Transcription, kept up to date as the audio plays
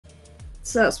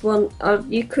So that's one.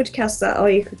 You could cast that, or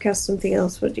you could cast something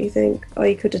else. What do you think? Or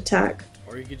you could attack.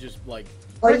 Or you could just like.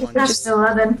 Or you could just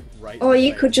 11. Right. Or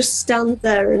you could just stand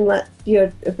there and let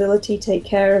your ability take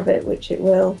care of it, which it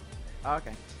will.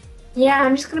 Okay. Yeah,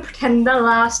 I'm just gonna pretend the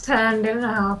last turn didn't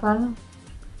happen.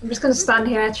 I'm just gonna stand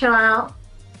here, chill out.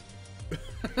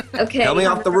 Okay. Tell me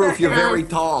off the roof. You're very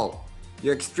tall.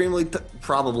 You're extremely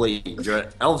probably. Your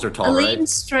elves are tall, Aline right?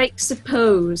 strikes a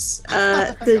pose.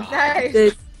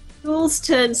 The ghoul's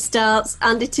turn starts,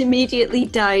 and it immediately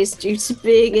dies due to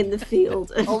being in the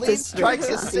field. Of Aline the strikes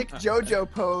a strike. sick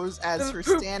JoJo pose as her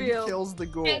stand kills the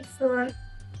ghoul. Excellent.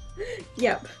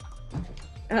 Yep.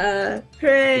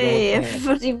 Hooray!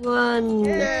 Everybody won.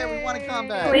 Yeah, we won a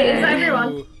combat. Please,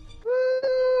 everyone.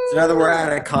 So now that we're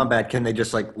out of combat, can they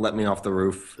just like let me off the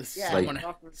roof? Yeah. Like,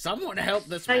 Someone help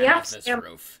this Oh, man yeah, off this yeah.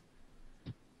 roof.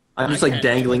 I'm just I like can't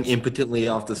dangling do it. impotently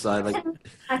off the side, like.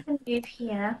 I can move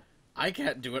here. I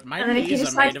can't do it. My And then if you knees are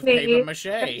decide made to of move, paper you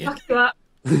mache. fuck you up.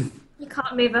 You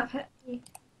can't move up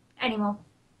anymore.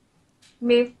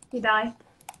 Move, you die.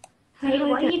 Hey,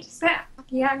 what are you just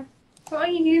yeah? What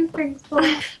are you doing for?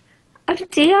 I'm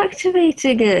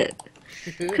deactivating it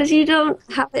because you don't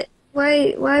have it.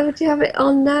 Why would you have it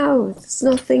on now? There's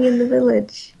nothing in the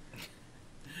village.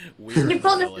 You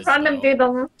pulled this random dude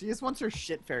on. She just wants her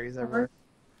shit fairies everywhere.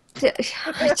 Do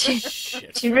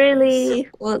you really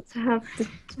want to have the...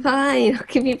 Fine, I'll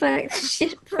give you back the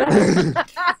shit first.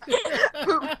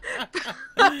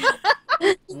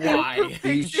 Why?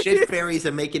 These shit fairies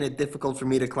are making it difficult for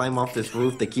me to climb off this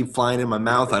roof. They keep flying in my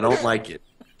mouth. I don't like it.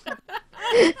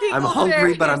 I'm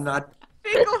hungry, but I'm not.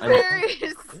 Pickle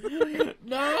fairies.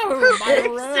 No, my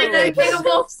So robe. Bigger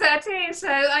Wolf's there too, so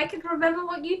I can remember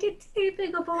what you did to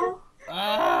Bigger Wolf.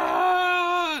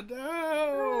 Ah,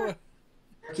 no.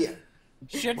 Yeah.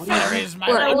 Shit fairies, my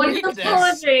I want an weakness.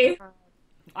 apology.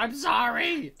 I'm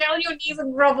sorry. Down on your knees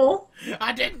and grovel.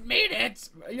 I didn't mean it.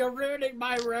 You're ruining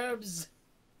my robes.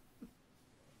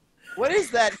 What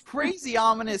is that crazy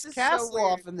ominous This is so castle weird.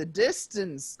 off in the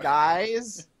distance,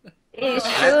 guys? It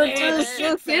sure does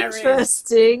look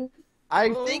interesting.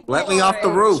 I think Let me we'll off the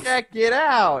roof. check it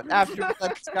out after we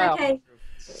let this guy off. Okay.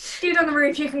 Dude on the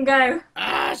roof, you can go.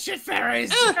 Ah, shit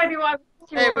fairies. Go do what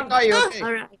you Hey, we want. got you. Okay.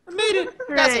 Alright. I made it.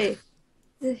 Hooray.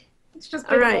 It's just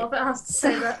Bigger Alright. Wolf that has to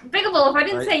say that. Bigger Wolf, I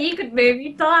didn't Right. say you could move,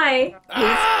 you'd die.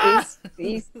 Ah!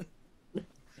 He's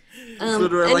So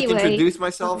do I like anyway, introduce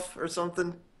myself or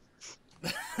something?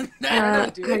 No,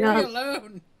 Hang leave me on.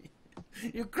 alone.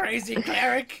 You crazy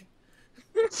cleric.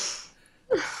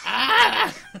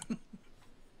 Ah!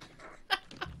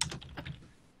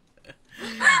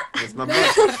 That's my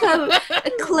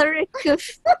a cleric of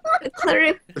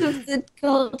the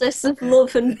goddess of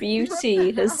love and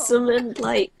beauty has summoned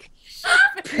like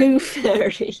poo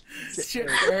fairy. Shit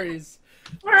fairies.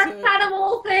 We're a fan of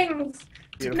all things.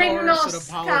 Maybe Chorus not an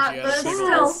scat, apology but on Big still.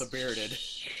 Wolf the Bearded.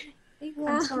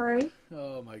 I'm sorry.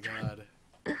 Oh my god.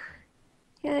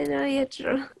 Yeah, I know you're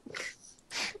drunk.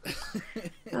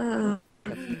 Oh,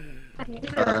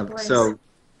 So,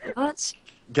 what?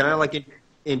 can I like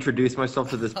introduce myself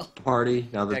to this party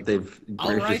now that they've I'll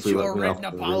write graciously you a let me off written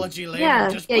the roof? apology later. Yeah,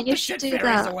 Just yeah, put you the should shit do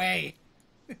fairies that. away.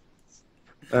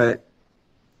 Alright.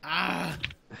 Ah.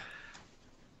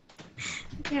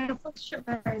 Yeah, put the shit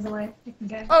berries away. You can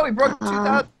go. Oh, we broke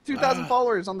 2,000 Uh,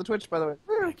 followers on the Twitch, by the way.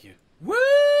 Thank you. Woo!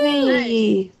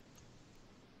 Hey.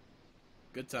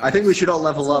 Good time. I think we should all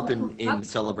level up in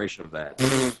celebration of that.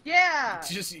 Yeah.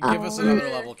 Just give us another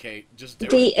level, Kate. Just do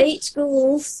The it. 8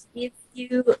 ghouls give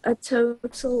you a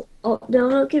total. Oh, no,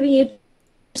 I'm not giving you.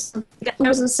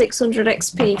 1,600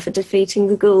 XP for defeating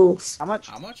the ghouls. How much?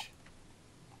 How much?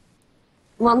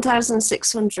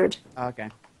 1,600. Okay.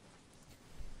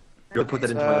 Go put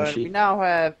that into my We sheet. now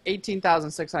have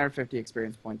 18,650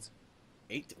 experience points.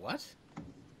 8? What?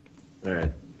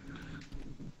 Alright.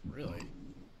 Really?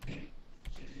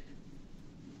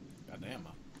 Goddamn.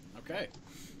 Okay.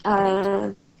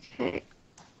 Okay.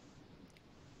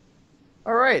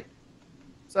 All right.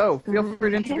 So, feel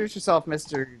free to introduce yourself,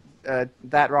 Mr.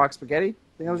 That Rock Spaghetti.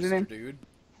 I think that was your name? Dude.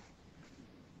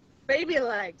 Baby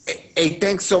legs. Hey,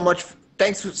 thanks so much.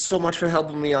 Thanks so much for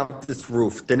helping me off this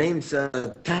roof. The name's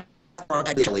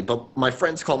actually, but my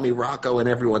friends call me Rocco, and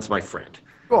everyone's my friend.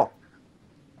 Cool.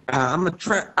 I'm a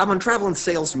traveling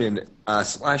salesman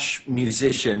slash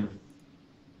musician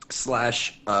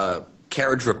slash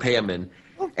carriage repairman,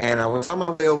 and I was on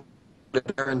my way over to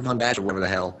Baron Von Dash or whatever the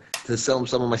hell to sell him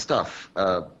some of my stuff.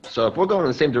 So if we're going in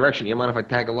the same direction, you mind if I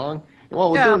tag along? And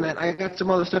while we're doing that, I got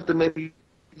some other stuff that maybe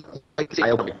I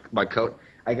open my coat.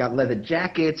 I got leather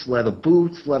jackets, leather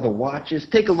boots, leather watches.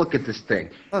 Take a look at this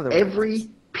thing. Leather Every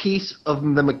piece of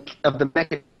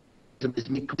the is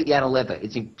completely out of leather.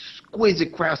 It's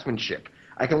exquisite craftsmanship.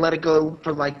 I can let it go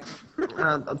for like,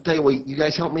 I'll tell you what, you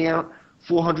guys help me out?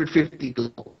 450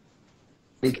 gold.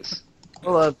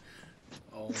 Well,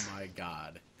 Oh my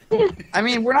god. I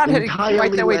mean, we're not heading Entirely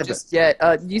quite that way leather. just yet.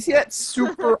 Do you see that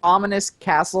super ominous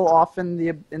castle off in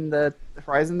the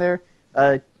horizon there?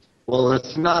 Well,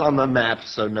 it's not on the map,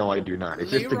 so no, I do not.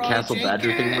 Is this the Leroy Castle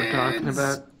Badger thing we're talking Jenkins!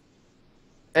 about?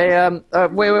 Hey,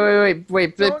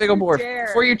 wait, Don't Big you Boar. dare.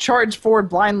 Before you charge forward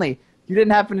blindly, you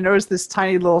didn't happen to notice this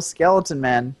tiny little skeleton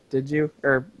man, did you?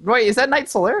 Or wait, is that Knight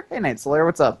Solaire? Hey, Knight Solaire,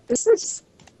 what's up? This is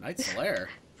Knight's Lair.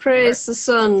 praise the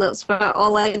sun. That's about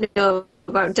all I know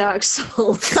about Dark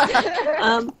Souls.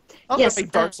 I'll Yes,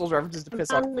 make Dark Souls references to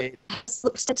piss off Kate.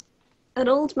 An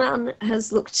old man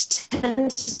has looked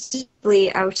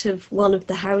tentatively out of one of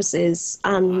the houses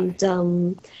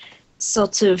and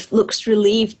sort of looks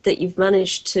relieved that you've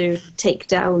managed to take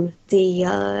down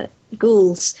the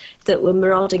ghouls that were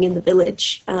marauding in the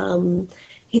village.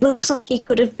 He looks like he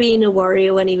could have been a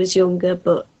warrior when he was younger,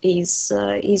 but he's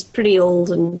pretty old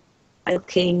and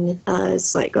looking.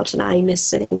 He's like got an eye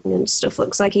missing and stuff.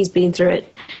 Looks like he's been through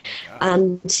it.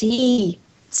 And he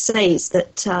says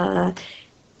that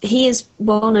he is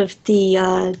one of the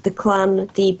clan,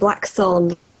 the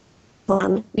Blackthorn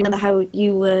clan. You know how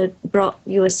you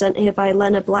were sent here by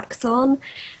Lena Blackthorn?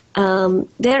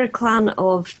 They're a clan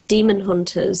of demon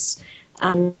hunters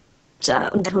and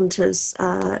hunters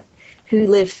who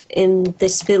live in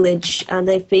this village, and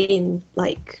they've been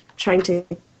like trying to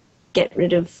get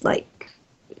rid of like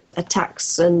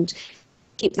attacks and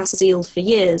keep that sealed for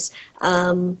years.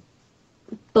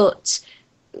 But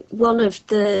one of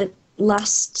the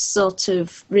last sort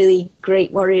of really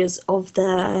great warriors of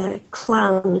their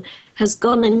clan has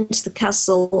gone into the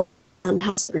castle and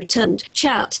has returned.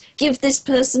 Chat, give this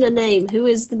person a name. Who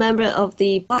is the member of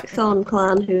the Blackthorn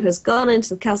clan who has gone into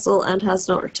the castle and has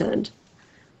not returned?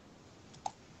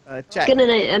 Chat. Gonna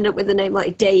end up with a name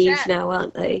like Dave Chat. now,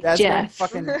 aren't they? That's Jeff.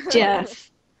 fucking Jeff.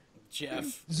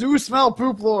 Jeff. Zoo smell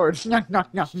poop lord. No.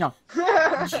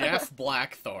 Jeff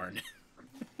Blackthorn.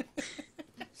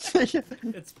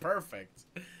 It's perfect.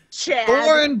 Chad.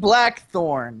 Thorn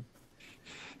Blackthorn.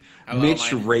 Hello,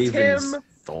 Mitch my,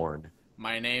 Ravensthorn.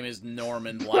 my name is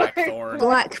Norman Blackthorn.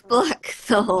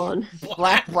 Blackthorn.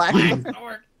 Black.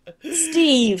 Blackthorn.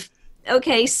 Steve.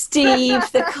 Okay,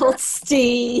 Steve. They're called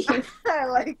Steve. I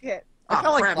like it. I kinda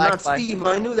Oh, like crap, Black not Black. Steve.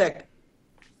 I knew that.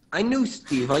 I knew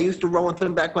Steve. I used to roll with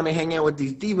him back when I hang out with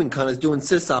these demon cunters doing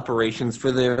sys operations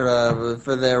for their the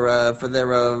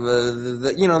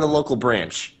local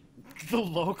branch. The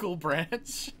local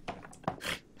branch?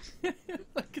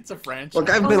 Like it's a franchise. Look,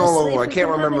 I've been all Honestly, over. I if we can't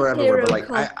could have remember a everywhere, hero but like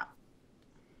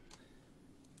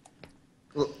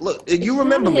called- look, you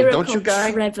remember me, Hero don't you, called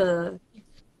guy? Trevor.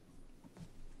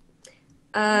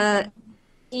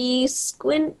 He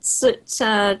squints at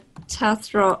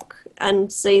Tathrock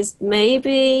and says,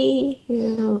 maybe, you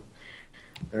know.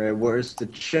 All right, where's the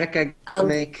check I gotta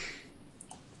make?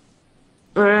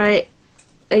 All right.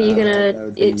 Are you that gonna?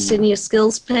 would It's be- in your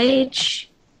skills page.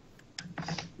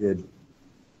 Yeah,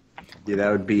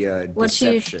 that would be a What's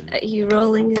you? deception. Are you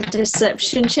rolling a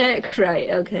deception check? Right.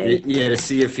 Okay. Yeah, to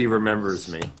see if he remembers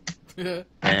me.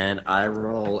 And I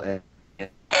roll a.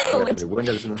 Oh,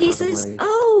 Windows in he front of says, my-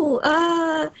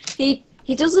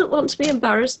 he doesn't want to be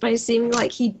embarrassed by seeming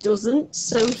like he doesn't,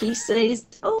 so he says,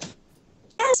 oh,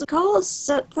 yes, of course,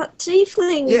 that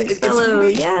tiefling Yeah, it's fellow,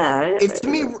 me. yeah. It's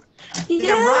me. Yeah.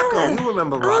 Yeah, Rocco. You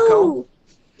remember Rocco? Oh,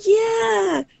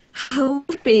 yeah. How have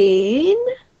you been?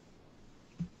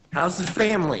 How's the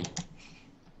family?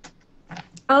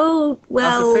 Oh,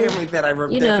 well, How's the family that I you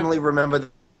know. definitely remember?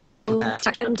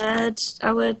 Attack on Dad,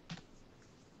 our...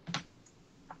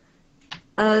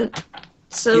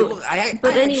 So,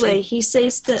 but anyway, he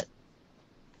says that...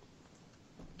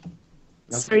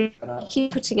 Sorry, you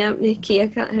keep putting out, Nikki. I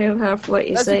can't hear half what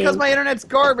you're That's saying. because my internet's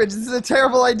garbage. This is a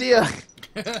terrible idea.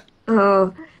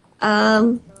 Oh,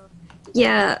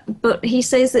 yeah, but he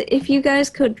says that if you guys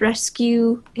could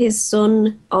rescue his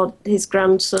son, or his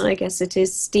grandson, I guess it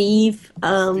is, Steve,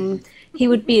 he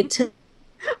would be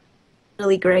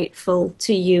eternally grateful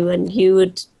to you, and you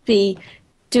would be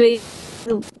doing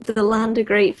the land a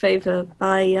great favor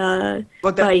by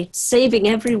saving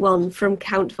everyone from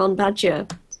Count von Badger.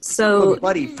 So, Look,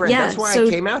 buddy, friend, yeah, that's why so- I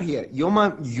came out here. You're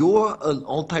an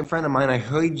old-time friend of mine. I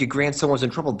heard your grandson was in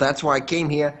trouble. That's why I came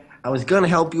here. I was gonna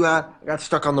help you out. I got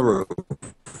stuck on the roof.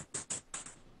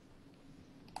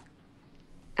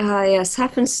 yes,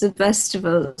 happens to the best of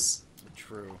us.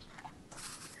 True.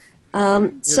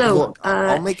 So, Look,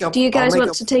 I'll make up- do you guys I'll make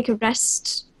want up- to take a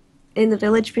rest in the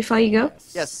village before you go?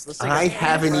 Yes. Let's take I a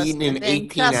haven't rest eaten in and then 18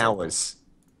 castle. hours.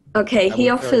 Okay, I he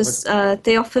would very offers.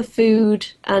 They offer food,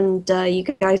 and you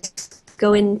guys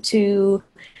go into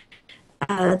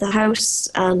the house,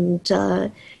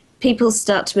 and people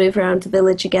start to move around the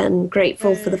village again,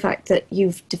 grateful for the fact that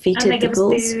you've And defeated they the give us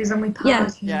ghouls. booze and we Yeah.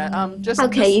 party. Yeah. Just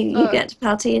Okay, just, you get to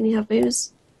party and you have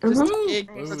booze. just Mhm. dig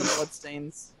for the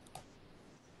bloodstains.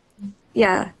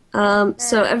 Yeah.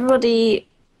 So everybody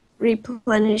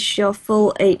replenish your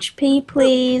full HP,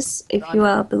 please, if you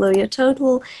are below your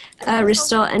total.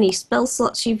 Restore any spell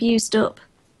slots you've used up.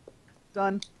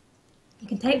 Done. You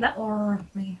can take that aura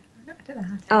off me. I don't know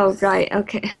how to. Oh, right,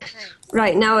 okay.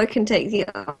 Right, now I can take the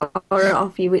aura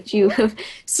off you, which you have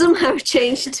somehow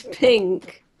changed to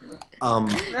pink. Paul,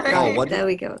 There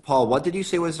we go. Paul, what did you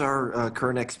say was our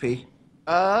current XP?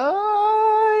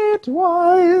 It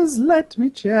was. Let me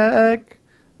check.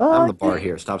 I'm the bar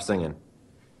here. Stop singing.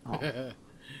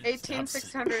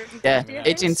 18,600. Yeah,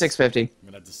 18,650. I'm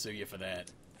gonna have to sue you for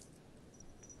that.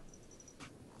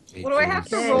 What do I have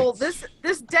to roll? This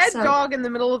dead dog in the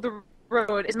middle of the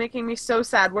road is making me so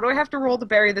sad. What do I have to roll to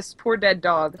bury this poor dead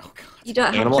dog? Oh god. You don't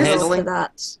have Animal to roll handling? for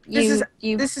that.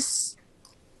 This is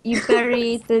You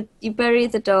bury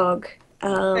the dog.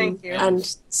 Thank you.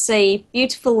 And say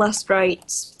beautiful last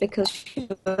rites because you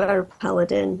are a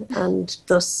paladin and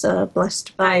thus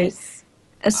blessed by nice.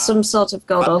 some sort of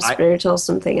god or spirit or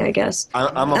something, I guess.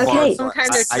 I'm a Okay. bard. Some kind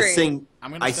of I tree. sing.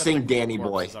 I'm gonna I set sing the Danny Boy.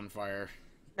 corpses on fire.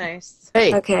 Nice.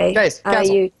 Hey, Okay. guys,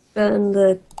 castle.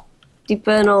 You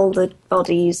burn all the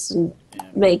bodies and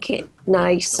make it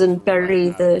nice and bury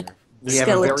the We have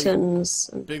a very- skeletons.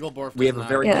 Big ol' Borf We have does a not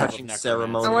very have touching necromancy.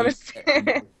 ceremony. I want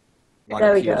to. A lot There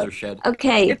of we tears go. are shed.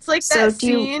 Okay. It's like so that do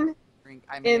you,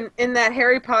 scene in that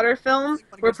Harry Potter film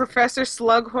where Professor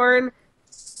Slughorn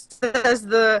says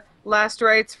the last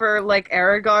rites for like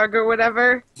Aragog or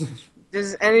whatever.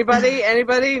 Does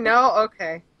anybody? No?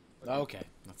 Okay. Okay,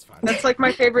 that's fine. That's like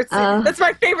my favorite scene. That's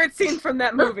my favorite scene from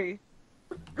that movie.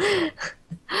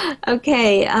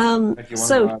 Okay,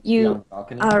 so you are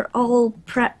are all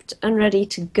prepped and ready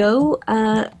to go.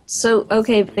 So,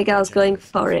 okay, Big Al's going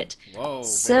for it. Whoa.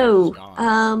 So, Vader's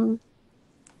gone.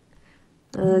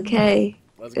 Okay.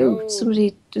 Let's go. Oh,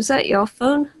 somebody, was that your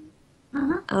phone?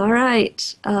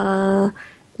 Alright, let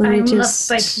me I'm loved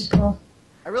by just... people.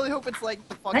 I really hope it's like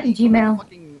the At fucking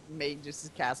Gmail. Mage's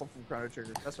castle from Chrono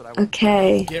Trigger. That's what I want.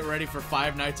 Okay. Get ready for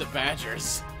 5 nights at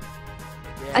Badgers.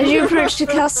 As you approach the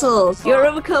castle, you're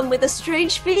overcome with a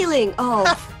strange feeling of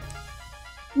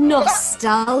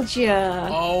nostalgia.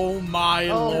 Oh my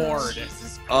lord.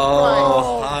 Jesus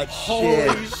Oh, hot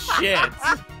Holy shit. shit.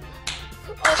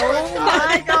 Oh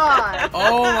my god!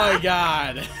 Oh my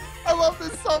god. I love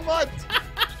this so much.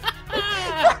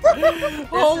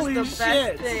 Holy This is the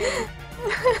shit. best thing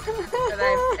that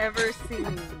I've ever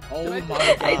seen. Oh my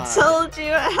god. I told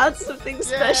you I had something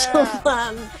special Yeah.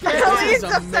 planned. This is It's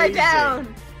upside amazing.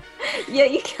 down. Yeah,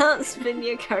 you can't spin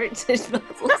your character's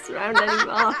novels around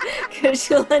anymore because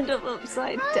you'll end up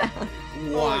upside down.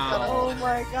 Wow. Oh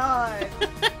my god!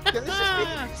 Can this just be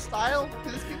the new style?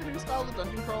 Can this be the new style of the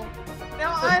dungeon crawl?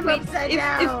 Now I'm upside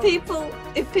down.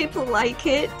 If people like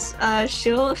it,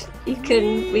 sure,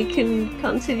 we can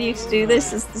continue to do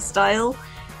this as the style.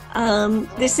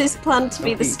 This is planned to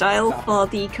be the style for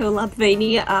the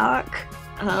Colabvania arc.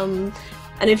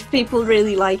 And if people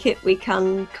really like it, we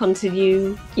can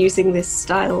continue using this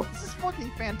style. This is fucking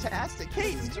fantastic.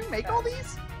 Hey, did you make all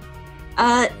these?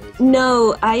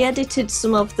 No, I edited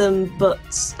some of them,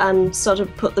 and sort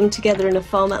of put them together in a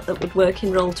format that would work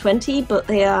in Roll20, but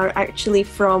they are actually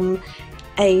from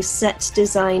a set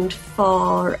designed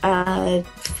for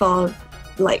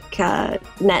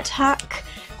NetHack,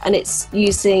 and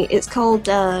it's called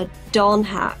Dawn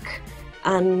Hack,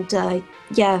 and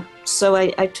yeah. So I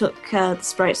took the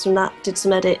sprites from that, did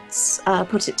some edits,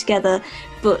 put it together,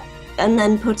 and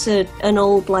then put an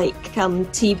old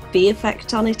TV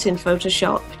effect on it in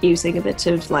Photoshop using a bit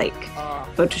of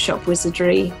Photoshop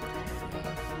wizardry.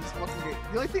 It's fucking great.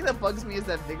 The only thing that bugs me is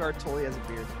that Vigor totally has a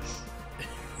beard.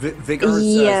 Vigor's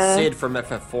Yeah. Sid from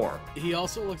FF4. He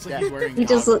also looks like Yeah. he's wearing He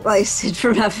does look like goggles. Sid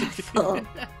from FF4.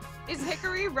 Is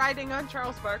Hickory riding on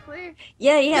Charles Barkley?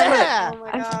 Yeah. Yeah! Oh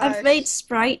my I've gosh. made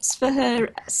sprites for her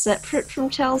separate from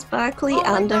Charles Barkley, Oh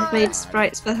my and I've made God.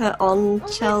 sprites for her on my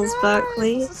Charles God,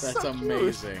 Barkley. This is That's so cute.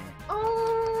 amazing.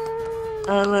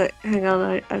 Oh. Look, hang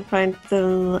on, I find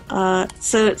them.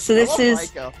 So I this love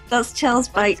is Maiko. that's Charles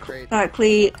That's great.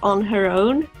 Barkley on her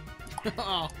own,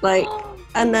 Oh,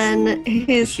 and then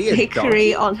his Is she a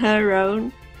Hickory donkey? on her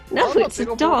own. No, All the it's a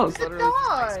Vigor dog. boys literally-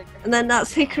 Dog. And then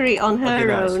that's Hickory on Okay, her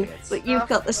now I see own, it. but you've Oh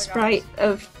got the my sprite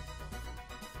of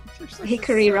This is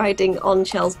Hickory so- riding on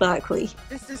Charles Barkley.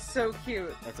 This is so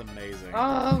cute. that's amazing.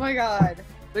 Oh my god.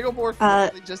 Big ol' board,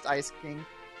 really just Ice King.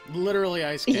 Literally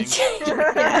Ice King.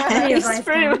 Yeah, He is he's Ice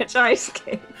pretty King. much Ice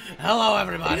King. Hello,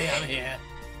 everybody. I'm here.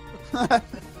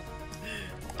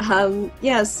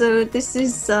 Yeah, so this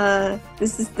is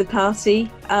the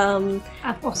party.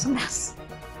 Awesomeness.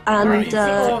 And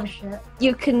Oh shit.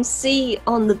 you can see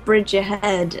on the bridge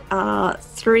ahead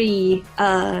 3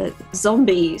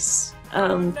 zombies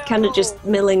kind of just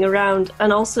milling around,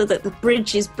 and also that the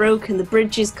bridge is broken. The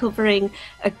bridge is covering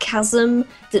a chasm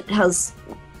that has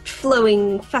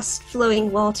fast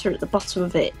flowing water at the bottom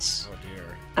of it, Oh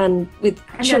dear. and with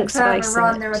And then chunks of ice further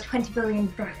on, in there it. are 20 billion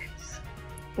dragons.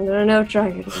 There are no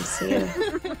dragons here.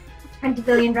 20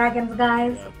 billion dragons,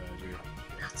 guys. Yeah, Badger.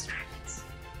 Lots of dragons.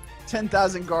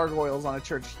 10,000 gargoyles on a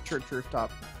church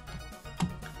rooftop.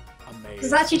 Amazing.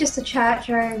 There's actually just a church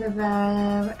over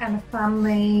there and a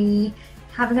family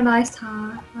having a nice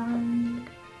time.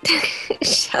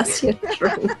 Shaz, you're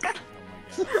drunk.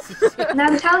 Oh my god. And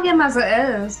I'm telling him as it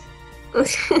is.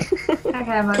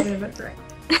 Okay, I might be a bit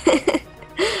drunk.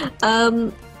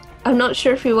 I'm not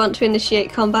sure if we want to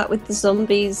initiate combat with the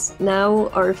zombies now,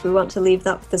 or if we want to leave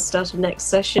that for the start of next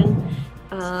session.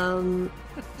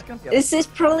 It's gonna be This is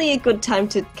probably a good time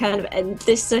to kind of end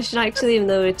this session, actually, even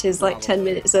though it is like 10 Probably.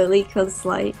 minutes early, because,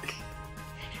 like,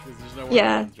 There's no way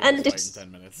Yeah, we can do and this fight it's- in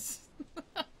 10 minutes.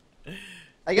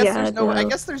 I guess Yeah, there's no. I no.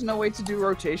 guess there's no way to do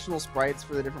rotational sprites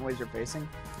for the different ways you're facing.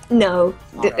 no,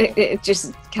 Oh. it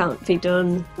just can't be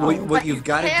done. What But you've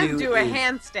got to can do a is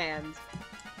handstand.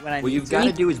 When I what need you've to. got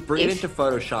to do is bring it If- into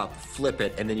Photoshop, flip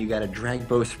it, and then you got to drag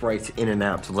both sprites in and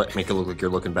out to make it look like you're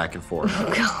looking back and forth.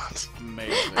 Oh, God.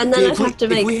 Amazing. And then See, I'd have to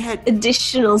if we make had-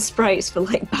 additional sprites for,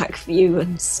 like, back view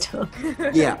and stuff.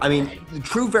 Yeah, I mean, the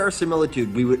true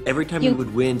verisimilitude. We would every time You- we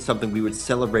would win something, we would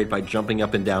celebrate by jumping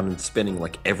up and down and spinning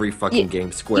like every fucking You-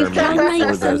 game Square You made can make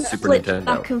for the them Super flip Nintendo.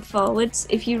 back and forwards.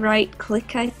 If you right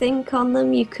click, I think, on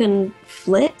them, you can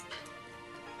flip.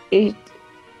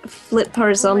 Flip Oh my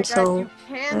horizontal. God,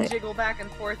 you can Right. jiggle back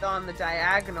and forth on the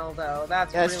diagonal, though.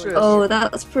 That's Yeah, it's really true. Oh,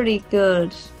 that's pretty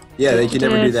good. Yeah, they could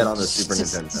never do that on the Super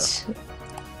Nintendo. Just-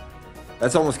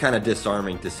 That's almost kind of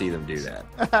disarming to see them do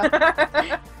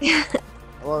that. Yeah.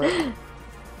 I love it.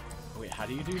 Wait, how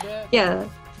do you do that? Yeah.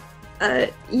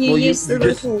 You Well, use the you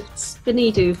just- little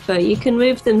spinny doofer. You can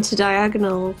move them to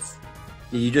diagonals.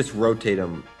 You just rotate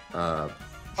them. Oh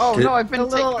Could- no, I've been the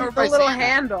taken little, over by the little Santa.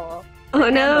 handle. Oh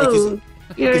no!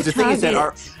 You're a Because the thing is that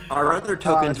target. our other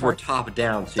tokens were target. top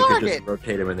down, so you could just Target.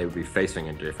 rotate them and they would be facing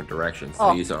in different directions.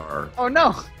 Oh. These are Oh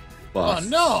no, buffs.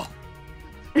 Oh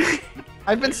no!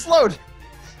 I've been slowed,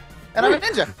 and I'm a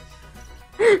ninja.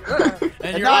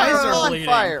 And your now eyes I'm are on bleeding.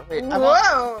 fire. Wait, I'm on.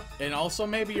 Whoa! And also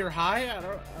maybe you're high? I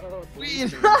don't know what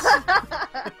Weed.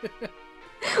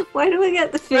 Why do I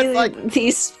get the feeling like-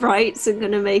 these sprites are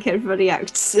going to make everybody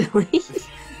act silly?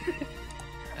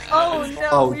 Oh no,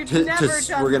 Oh, we've never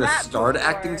done we're gonna that start before.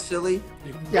 acting silly.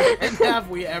 Yeah. When have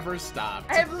we ever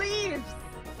stopped? I have leaves.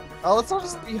 Oh, let's all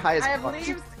just be high as I have fuck.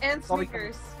 leaves and Let me-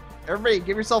 sneakers. Everybody,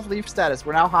 give yourself leaf status.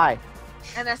 We're now high.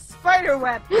 And a spider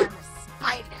web. And a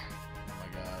spider. Oh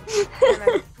my god.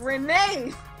 And a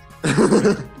grenade.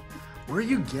 Where are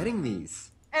you getting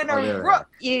these? And Oh, a yeah. rook.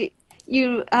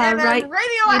 You And right. a You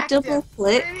radioactive. double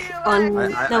click on.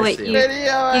 I No wait, see you. it.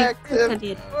 You click on Radioactive.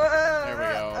 your. There we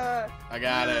go. I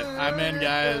got it. I'm in,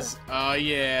 guys. Oh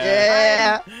yeah.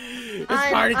 Yeah. It's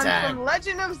I'm, party I'm time. from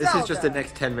Legend of This Zelda. is just the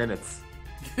next 10 minutes.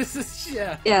 This is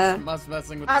yeah. Yeah. Must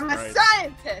messing with I'm the a sprites.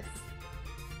 scientist.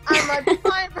 I'm a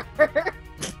climber. Oh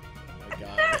my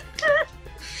god.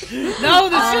 No,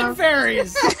 the shit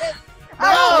fairies!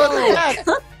 Oh, yeah.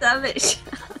 God damn it!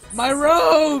 My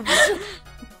robes!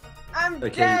 I'm Okay.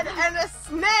 dead and a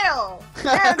snail.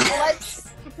 And like,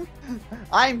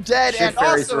 I'm dead Shit and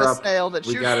fairies also are a up. snail that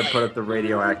We shoots. gotta put up the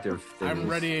radioactive thing. I'm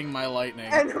readying my lightning.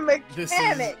 and a This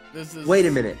mechanic. is Wait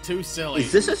a minute. too silly.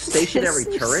 Is this a stationary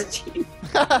This is turret?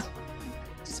 stupid.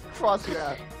 Just cross it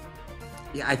out.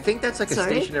 Yeah, I think that's like a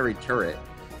Sorry? stationary turret.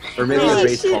 Or maybe Holy a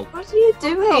baseball. shit, what are you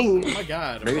doing? Oh my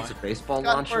god. Maybe it's a baseball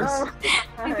God launcher. first.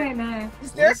 I don't know.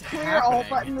 Is there a What is clear all happening?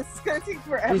 button? This is gonna take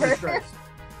forever. Jesus Christ.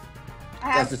 I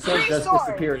have Yes, the sun three just swords.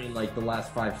 disappeared in like the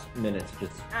last 5 minutes.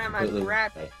 Just I'm a completely.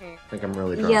 rabbit I king. think I'm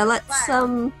really drunk. Yeah, let's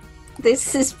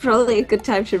This is probably a good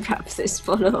time to wrap this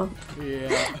one up.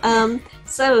 Yeah.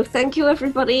 So thank you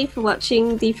everybody for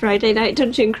watching the Friday Night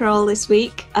Dungeon Crawl this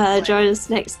week. Join us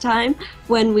next time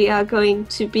when we are going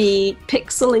to be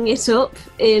pixeling it up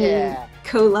in Yeah.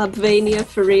 Colabvania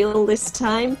for real this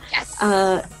time. Yes.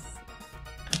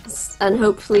 And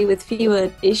hopefully with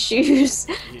fewer issues.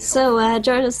 Yeah. So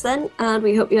join us then, and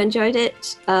we hope you enjoyed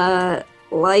it.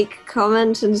 Like,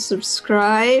 comment, and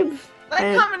subscribe. Like,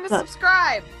 and comment, and that-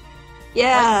 subscribe.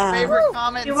 Yeah. Favorite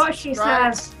comment. Do what she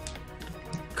subscribe. says.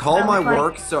 Call my Right.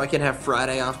 work so I can have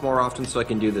Friday off more often so I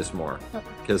can do this more.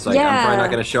 Because I'm Yeah. probably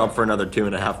not going to show up for another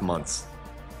 2.5 months.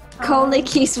 Call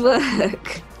Nikki's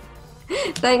work.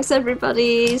 Thanks,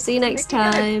 everybody. See you next Nicky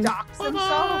gonna time. dox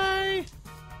himself? Bye.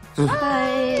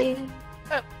 Bye.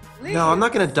 No, I'm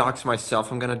not going to dox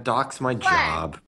myself. I'm going to dox my job.